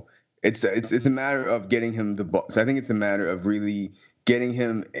 So it's a matter of getting him the ball. So I think it's a matter of really getting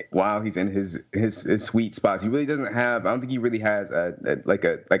him while he's in his sweet spots. He really doesn't have. I don't think he really has a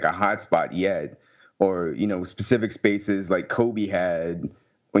hot spot yet, or specific spaces like Kobe had.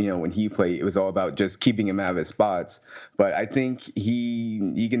 When he played, it was all about just keeping him out of his spots. But I think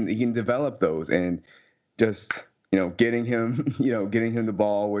he can develop those, and just getting him the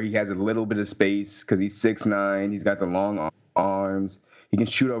ball where he has a little bit of space, because he's 6'9", he's got the long arms, he can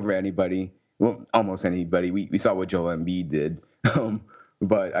shoot over anybody, well, almost anybody. We saw what Joel Embiid did,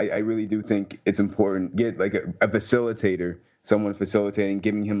 but I really do think it's important. Get like a facilitator, someone facilitating,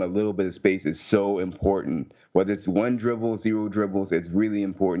 giving him a little bit of space is so important. Whether it's one dribble, zero dribbles, it's really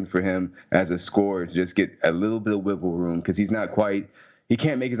important for him as a scorer to just get a little bit of wiggle room, because he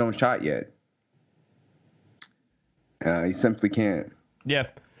can't make his own shot yet. He simply can't. Yeah.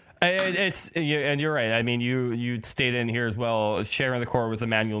 And you're right. I mean, you stayed in here as well, sharing the court with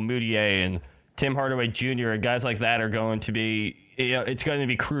Emmanuel Mudiay and Tim Hardaway Jr. and guys like that are going to be, it's going to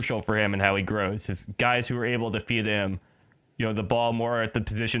be crucial for him and how he grows. Just guys who are able to feed him, the ball more at the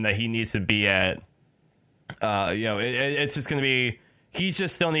position that he needs to be at. It's just going to be, he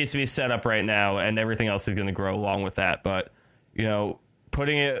just still needs to be set up right now, and everything else is going to grow along with that. But,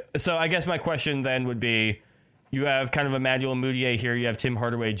 putting it, so I guess my question then would be, you have kind of Emmanuel Mudiay here. You have Tim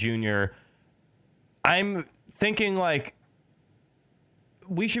Hardaway Jr. I'm thinking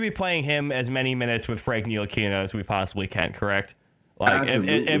we should be playing him as many minutes with Frank Ntilikina as we possibly can. Correct?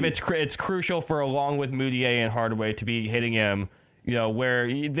 If it's crucial for along with Mudiay and Hardaway to be hitting him,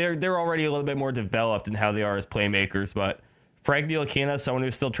 where they're already a little bit more developed in how they are as playmakers. But Frank Ntilikina, someone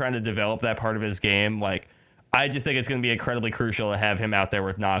who's still trying to develop that part of his game, I just think it's going to be incredibly crucial to have him out there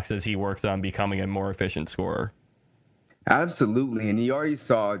with Knox as he works on becoming a more efficient scorer. Absolutely. And you already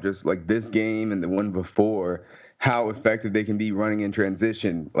saw just this game and the one before how effective they can be running in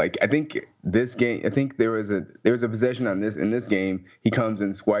transition. I think there was a possession in this game. He comes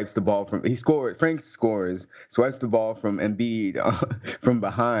and swipes the ball Frank scores, swipes the ball from Embiid from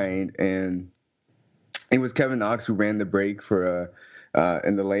behind, and it was Kevin Knox who ran the break for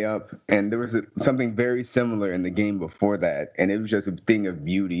in the layup, and there was something very similar in the game before that, and it was just a thing of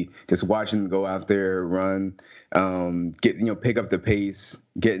beauty, just watching them go out there, run, pick up the pace,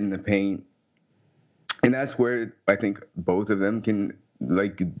 get in the paint, and that's where I think both of them can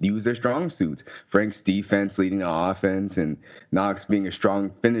use their strong suits. Frank's defense leading the offense, and Knox being a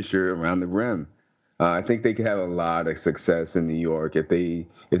strong finisher around the rim. I think they could have a lot of success in New York if they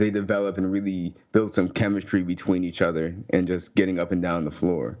develop and really build some chemistry between each other and just getting up and down the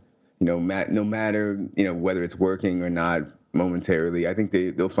floor. No matter whether it's working or not momentarily, I think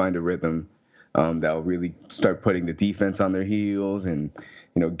they'll find a rhythm that'll really start putting the defense on their heels and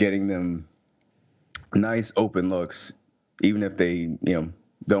getting them nice open looks, even if they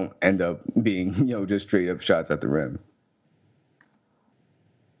don't end up being just straight up shots at the rim.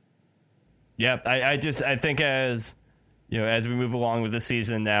 Yeah, I think as we move along with the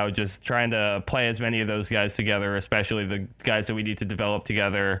season now, just trying to play as many of those guys together, especially the guys that we need to develop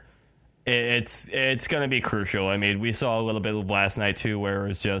together, it's going to be crucial. I mean, we saw a little bit of last night too, where it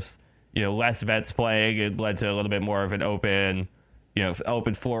was just less vets playing. It led to a little bit more of an open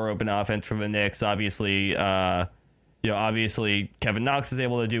floor, open offense from the Knicks. Obviously, Kevin Knox is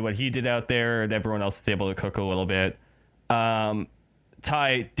able to do what he did out there, and everyone else is able to cook a little bit.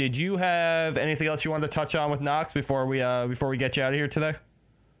 Ty, did you have anything else you wanted to touch on with Knox before we get you out of here today?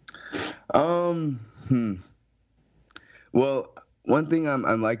 Well, one thing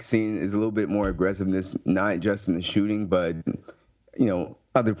I'm seeing is a little bit more aggressiveness, not just in the shooting, but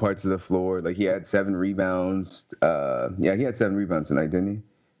other parts of the floor. He had 7 rebounds. He had 7 rebounds tonight, didn't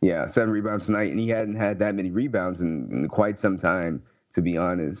he? Yeah, 7 rebounds tonight, and he hadn't had that many rebounds in quite some time, to be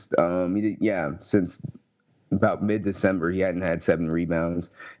honest. Since about mid-December, he hadn't had 7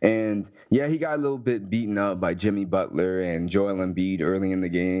 rebounds. And, he got a little bit beaten up by Jimmy Butler and Joel Embiid early in the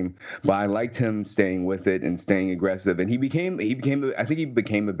game. But I liked him staying with it and staying aggressive. And I think he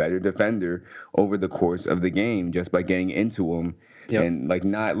became a better defender over the course of the game just by getting into him and,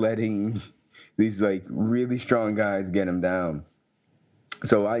 not letting these, really strong guys get him down.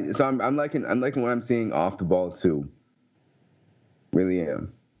 So I'm liking what I'm seeing off the ball, too. Really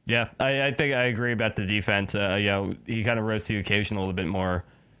am. Yeah, I think I agree about the defense. He kind of rose to the occasion a little bit more.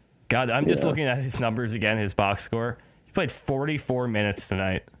 God, I'm just looking at his numbers again, his box score. He played 44 minutes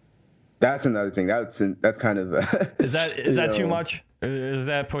tonight. That's another thing. That's kind of... Is that too much? Is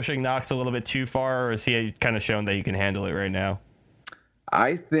that pushing Knox a little bit too far, or is he kind of shown that he can handle it right now?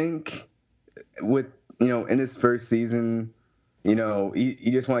 I think with, in his first season...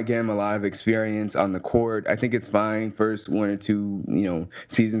 you just want to get him a lot of experience on the court. I think it's fine. First 1 or 2,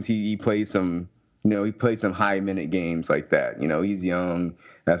 seasons he plays some, he plays some high minute games like that. He's young,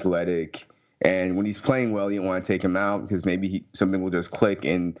 athletic, and when he's playing well, you don't want to take him out because maybe something will just click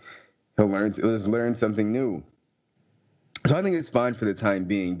and he'll learn something new. So I think it's fine for the time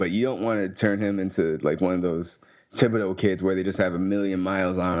being, but you don't want to turn him into one of those Thibodeau kids where they just have a million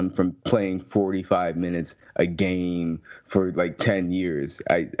miles on them from playing 45 minutes a game for 10 years.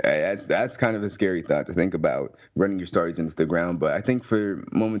 That's kind of a scary thought to think about, running your starters into the ground. But I think for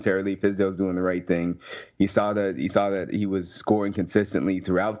momentarily, Fizdale's doing the right thing. He saw that he was scoring consistently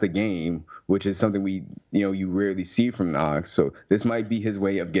throughout the game, which is something you rarely see from Knox. So this might be his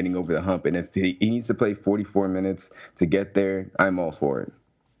way of getting over the hump. And if he needs to play 44 minutes to get there, I'm all for it.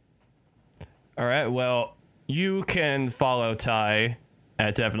 All right, well, you can follow Ty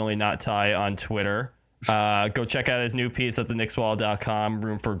at Definitely Not Ty on Twitter. Go check out his new piece at theknickswall.com,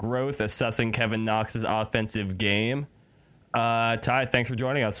 Room for Growth, assessing Kevin Knox's offensive game. Ty, thanks for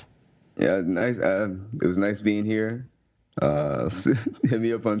joining us. Yeah, nice. It was nice being here. Hit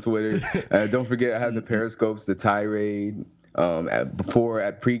me up on Twitter. Don't forget, I have the Periscopes, the tirade. At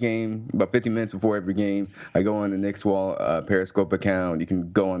pregame, about 50 minutes before every game, I go on the Knicks Wall Periscope account. You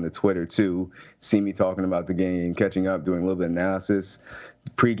can go on the Twitter too, see me talking about the game, catching up, doing a little bit of analysis,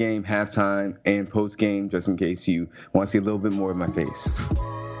 pregame, halftime, and postgame, just in case you want to see a little bit more of my face.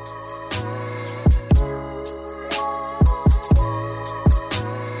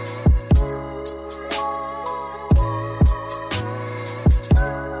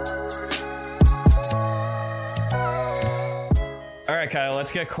 All right, Kyle,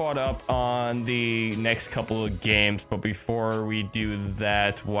 let's get caught up on the next couple of games. But before we do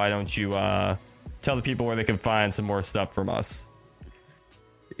that, why don't you tell the people where they can find some more stuff from us?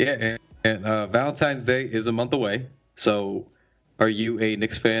 Yeah, and Valentine's Day is a month away. So are you a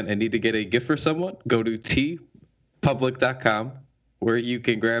Knicks fan and need to get a gift for someone? Go to tpublic.com, where you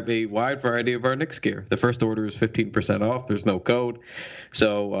can grab a wide variety of our Knicks gear. The first order is 15% off. There's no code.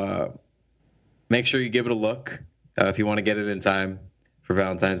 So make sure you give it a look if you want to get it in time for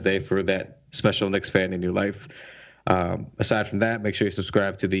Valentine's Day for that special Knicks fan in your life. Aside from that, make sure you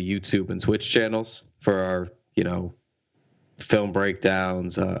subscribe to the YouTube and Twitch channels for our, film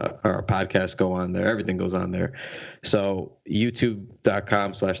breakdowns. Our podcasts go on there. Everything goes on there. So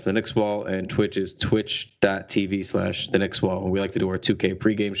youtube.com/thenixwall and Twitch is twitch.tv/thenixwall. And we like to do our 2K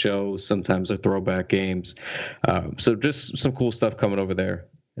pregame shows, sometimes our throwback games. So just some cool stuff coming over there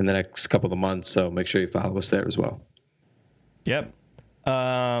in the next couple of months. So make sure you follow us there as well. Yep.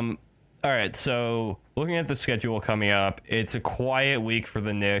 All right, so looking at the schedule coming up, it's a quiet week for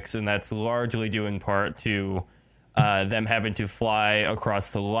the Knicks, and that's largely due in part to them having to fly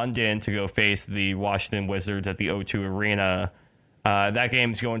across to London to go face the Washington Wizards at the O2 Arena. That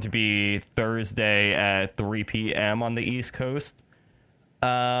game's going to be Thursday at 3 p.m. on the East Coast.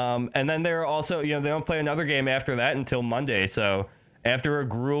 And then they're also, they don't play another game after that until Monday. So after a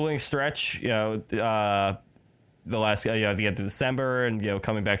grueling stretch, the last, the end of December and,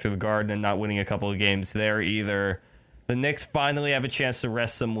 coming back to the Garden and not winning a couple of games there either, the Knicks finally have a chance to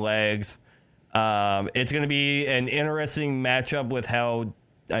rest some legs. It's going to be an interesting matchup with how,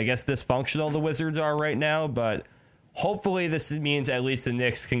 I guess, dysfunctional the Wizards are right now, but hopefully this means at least the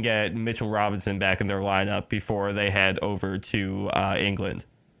Knicks can get Mitchell Robinson back in their lineup before they head over to England.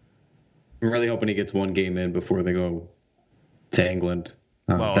 I'm really hoping he gets one game in before they go to England.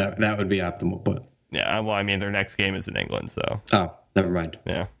 That would be optimal, but... Yeah, well, I mean, their next game is in England, so... Oh, never mind.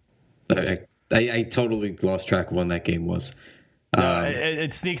 Yeah. I totally lost track of when that game was.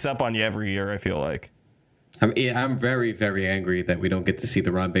 It sneaks up on you every year, I feel like. I'm very, very angry that we don't get to see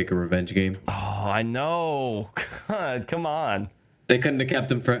the Ron Baker revenge game. Oh, I know. God, come on. They couldn't have kept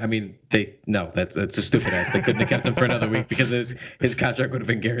him for... that's a stupid ass. They couldn't have kept him for another week because his contract would have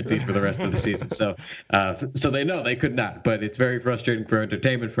been guaranteed for the rest of the season. So they know they could not. But it's very frustrating for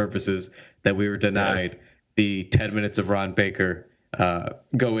entertainment purposes that we were denied the 10 minutes of Ron Baker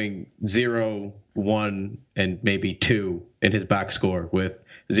going 0, 1, and maybe 2 in his box score with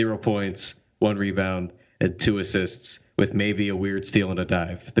 0 points, 1 rebound, and 2 assists with maybe a weird steal and a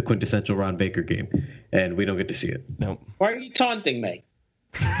dive. The quintessential Ron Baker game. And we don't get to see it. Nope. Why are you taunting me?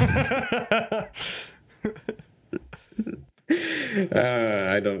 I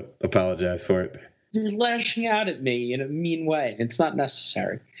don't apologize for it. You're lashing out at me in a mean way. It's not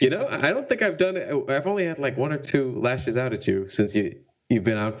necessary. I don't think I've done it. I've only had like 1 or 2 lashes out at you since you've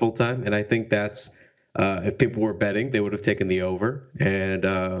been out full time. And I think that's, if people were betting, they would have taken the over. And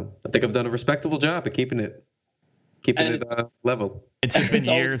I think I've done a respectable job at keeping it level. It's just been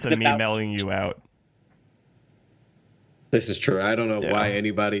years of me melting you out. This is true. I don't know why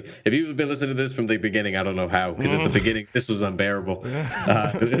anybody... If you've been listening to this from the beginning, I don't know how. Because at the beginning, this was unbearable.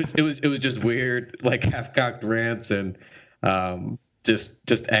 It was just weird, like half-cocked rants and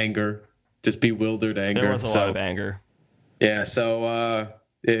just anger, just bewildered anger. There was a lot of anger. Yeah, so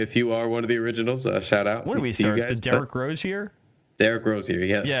if you are one of the originals, shout out. What did we start? Did Derrick Rose here? Derrick Rose here,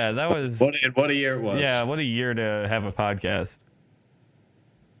 yes. Yeah, that was... What a year it was. Yeah, what a year to have a podcast.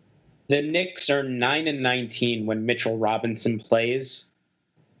 The Knicks are 9-19 when Mitchell Robinson plays.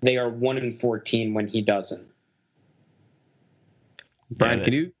 They are 1-14 when he doesn't. Brian,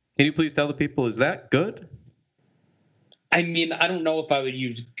 can you please tell the people, is that good? I mean, I don't know if I would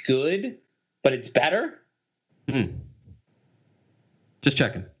use good, but it's better. Just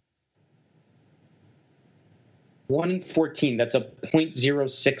checking. 1-14, that's a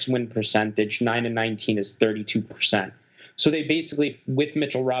 .06 win percentage. 9-19 is 32%. So they basically, with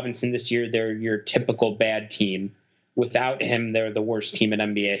Mitchell Robinson this year, they're your typical bad team. Without him, they're the worst team in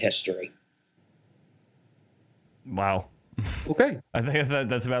NBA history. Wow. Okay. I think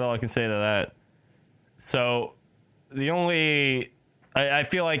that's about all I can say to that. So I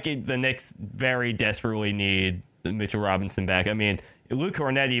feel like the Knicks very desperately need Mitchell Robinson back. I mean, Luke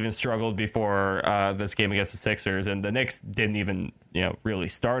Cornett even struggled before this game against the Sixers, and the Knicks didn't even really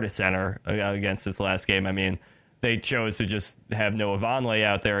start a center against this last game. I mean, they chose to just have Noah Vonleh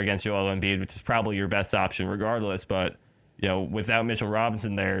out there against Joel Embiid, which is probably your best option regardless. But without Mitchell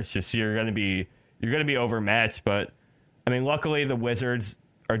Robinson there, it's just you're going to be overmatched. But I mean, luckily the Wizards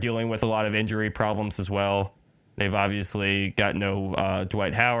are dealing with a lot of injury problems as well. They've obviously got no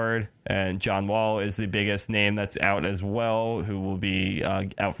Dwight Howard, and John Wall is the biggest name that's out as well, who will be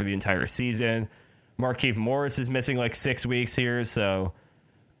out for the entire season. Markieff Morris is missing like 6 weeks here, so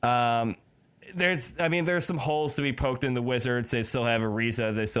there's some holes to be poked in the Wizards. They still have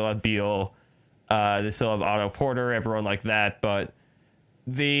Ariza, they still have Beal, they still have Otto Porter, everyone like that. But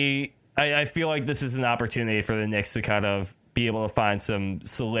I feel like this is an opportunity for the Knicks to kind of be able to find some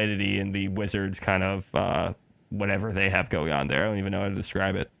solidity in the Wizards kind of whatever they have going on there. I don't even know how to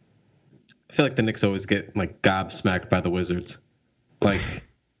describe it. I feel like the Knicks always get like gobsmacked by the Wizards. Like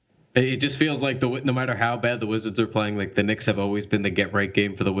it just feels like no matter how bad the Wizards are playing, like the Knicks have always been the get right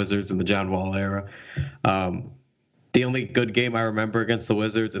game for the Wizards in the John Wall era. The only good game I remember against the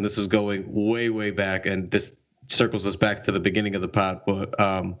Wizards, and this is going way, way back, and this circles us back to the beginning of the pod,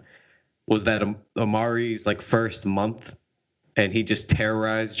 was that Amari's like first month, and he just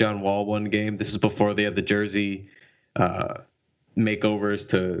terrorized John Wall one game. This is before they had the jersey makeovers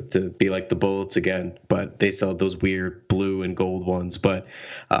to be like the Bullets again, but they sell those weird blue and gold ones. But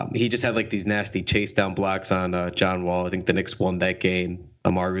he just had like these nasty chase down blocks on John Wall. I think the Knicks won that game.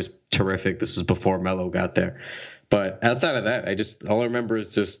 Amari was terrific. This was before Melo got there. But outside of that, all I remember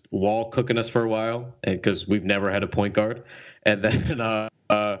is just Wall cooking us for a while, because we've never had a point guard, and then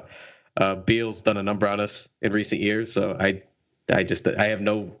Beal's done a number on us in recent years. So I have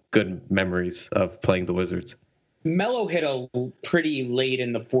no good memories of playing the Wizards. Melo hit a pretty late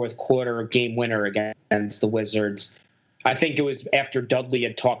in the fourth quarter game winner against the Wizards. I think it was after Dudley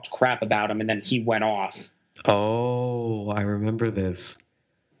had talked crap about him, and then he went off. Oh, I remember this.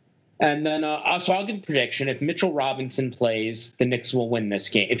 And then, so I'll give a prediction. If Mitchell Robinson plays, the Knicks will win this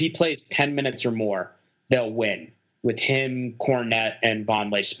game. If he plays 10 minutes or more, they'll win. With him, Cornette, and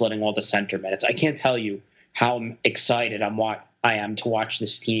Vonleh splitting all the center minutes. I can't tell you how excited I am to watch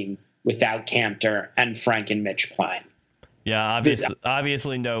this team without Cantor and Frank and Mitch playing. Yeah,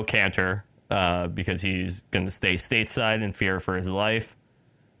 obviously no Cantor because he's going to stay stateside in fear for his life.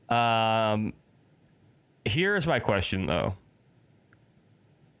 Here's my question, though.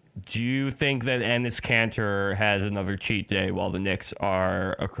 Do you think that Enes Kanter has another cheat day while the Knicks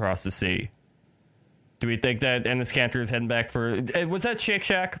are across the sea? Do we think that Enes Kanter is heading back for... Was that Shake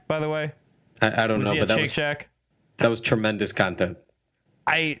Shack, by the way? I don't know, but that was tremendous content.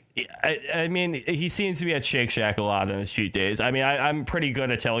 I mean, he seems to be at Shake Shack a lot on his cheat days. I mean, I'm pretty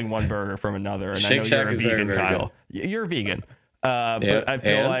good at telling one burger from another, and Shake I know Shack you're a is vegan, very, very Kyle. You're a vegan. But I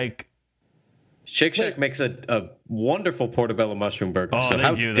feel like... Shake Shack makes a wonderful portobello mushroom burger. Oh, so they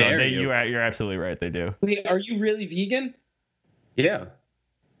how do, dare though. you? You're absolutely right. They do. Wait, are you really vegan? Yeah.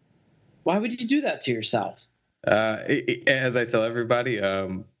 Why would you do that to yourself? As I tell everybody,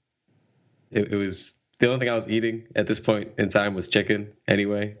 it was the only thing I was eating at this point in time was chicken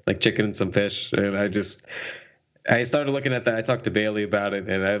anyway, like chicken and some fish. And I started looking at that. I talked to Bailey about it,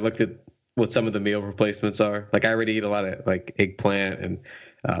 and I looked at what some of the meal replacements are. Like, I already eat a lot of like eggplant and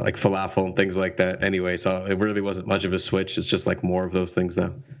like falafel and things like that anyway. So it really wasn't much of a switch. It's just like more of those things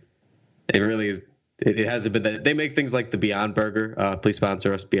now. It really is. It hasn't been that. They make things like the Beyond Burger. Please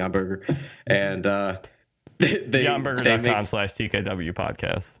sponsor us, Beyond Burger. And BeyondBurger.com/TKW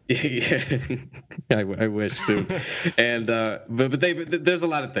podcast. Yeah, I wish soon. And but there's a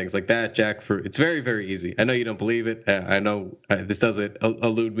lot of things like that jackfruit. It's very, very easy. I know you don't believe it. I know this doesn't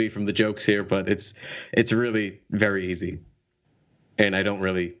elude me from the jokes here, but it's really very easy. And I don't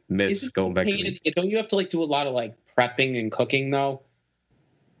really miss going back. Don't you have to like do a lot of like prepping and cooking though?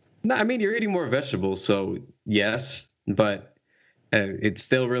 No, I mean, you're eating more vegetables, so yes, but it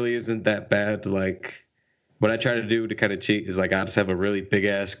still really isn't that bad. Like, what I try to do to kind of cheat is like I just have a really big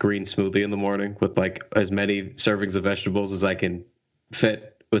ass green smoothie in the morning with like as many servings of vegetables as I can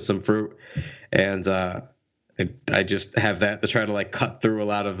fit with some fruit, and I just have that to try to like cut through a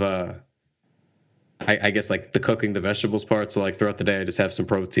lot of I guess like the cooking the vegetables part. So like throughout the day, I just have some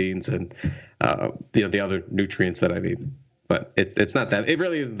proteins and the other nutrients that I need. But it's not that. It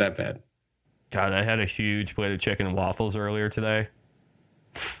really isn't that bad. God, I had a huge plate of chicken and waffles earlier today.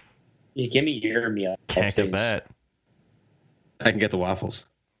 You give me your meal. Can't get please. that. I can get the waffles.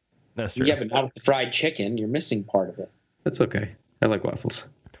 That's true. Yeah, but not with the fried chicken. You're missing part of it. That's okay. I like waffles.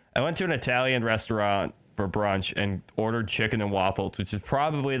 I went to an Italian restaurant for brunch and ordered chicken and waffles, which is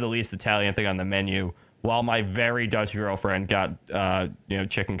probably the least Italian thing on the menu, while my very Dutch girlfriend got,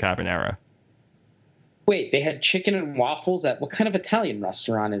 chicken carbonara. Wait, they had chicken and waffles at what kind of Italian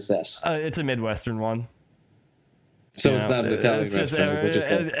restaurant is this? It's a Midwestern one. So it's not an Italian restaurant, is what you're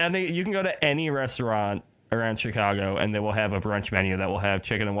saying. And you can go to any restaurant around Chicago, and they will have a brunch menu that will have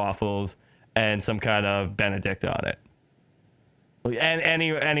chicken and waffles and some kind of Benedict on it. And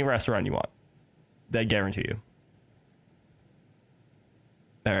any restaurant you want. I guarantee you.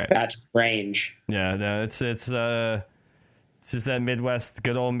 All right. That's strange. Yeah, no, it's just that Midwest,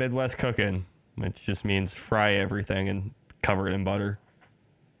 good old Midwest cooking, which just means fry everything and cover it in butter.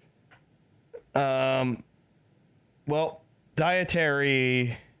 Well,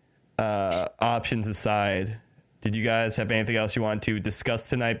 dietary options aside, did you guys have anything else you wanted to discuss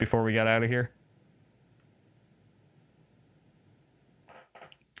tonight before we got out of here?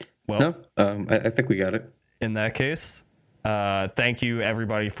 Well, No, I think we got it. in that case, thank you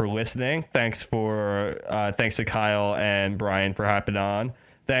everybody for listening. Thanks to Kyle and Brian for hopping on.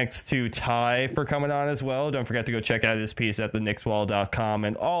 Thanks to Ty for coming on as well. Don't forget to go check out his piece at thenixwall.com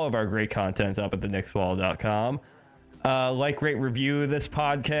and all of our great content up at thenixwall.com. Like, rate, review this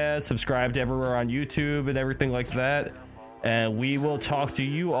podcast, subscribe to everywhere on YouTube and everything like that. And we will talk to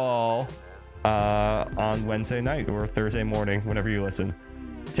you all on Wednesday night or Thursday morning, whenever you listen.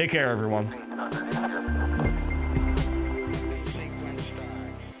 Take care, everyone.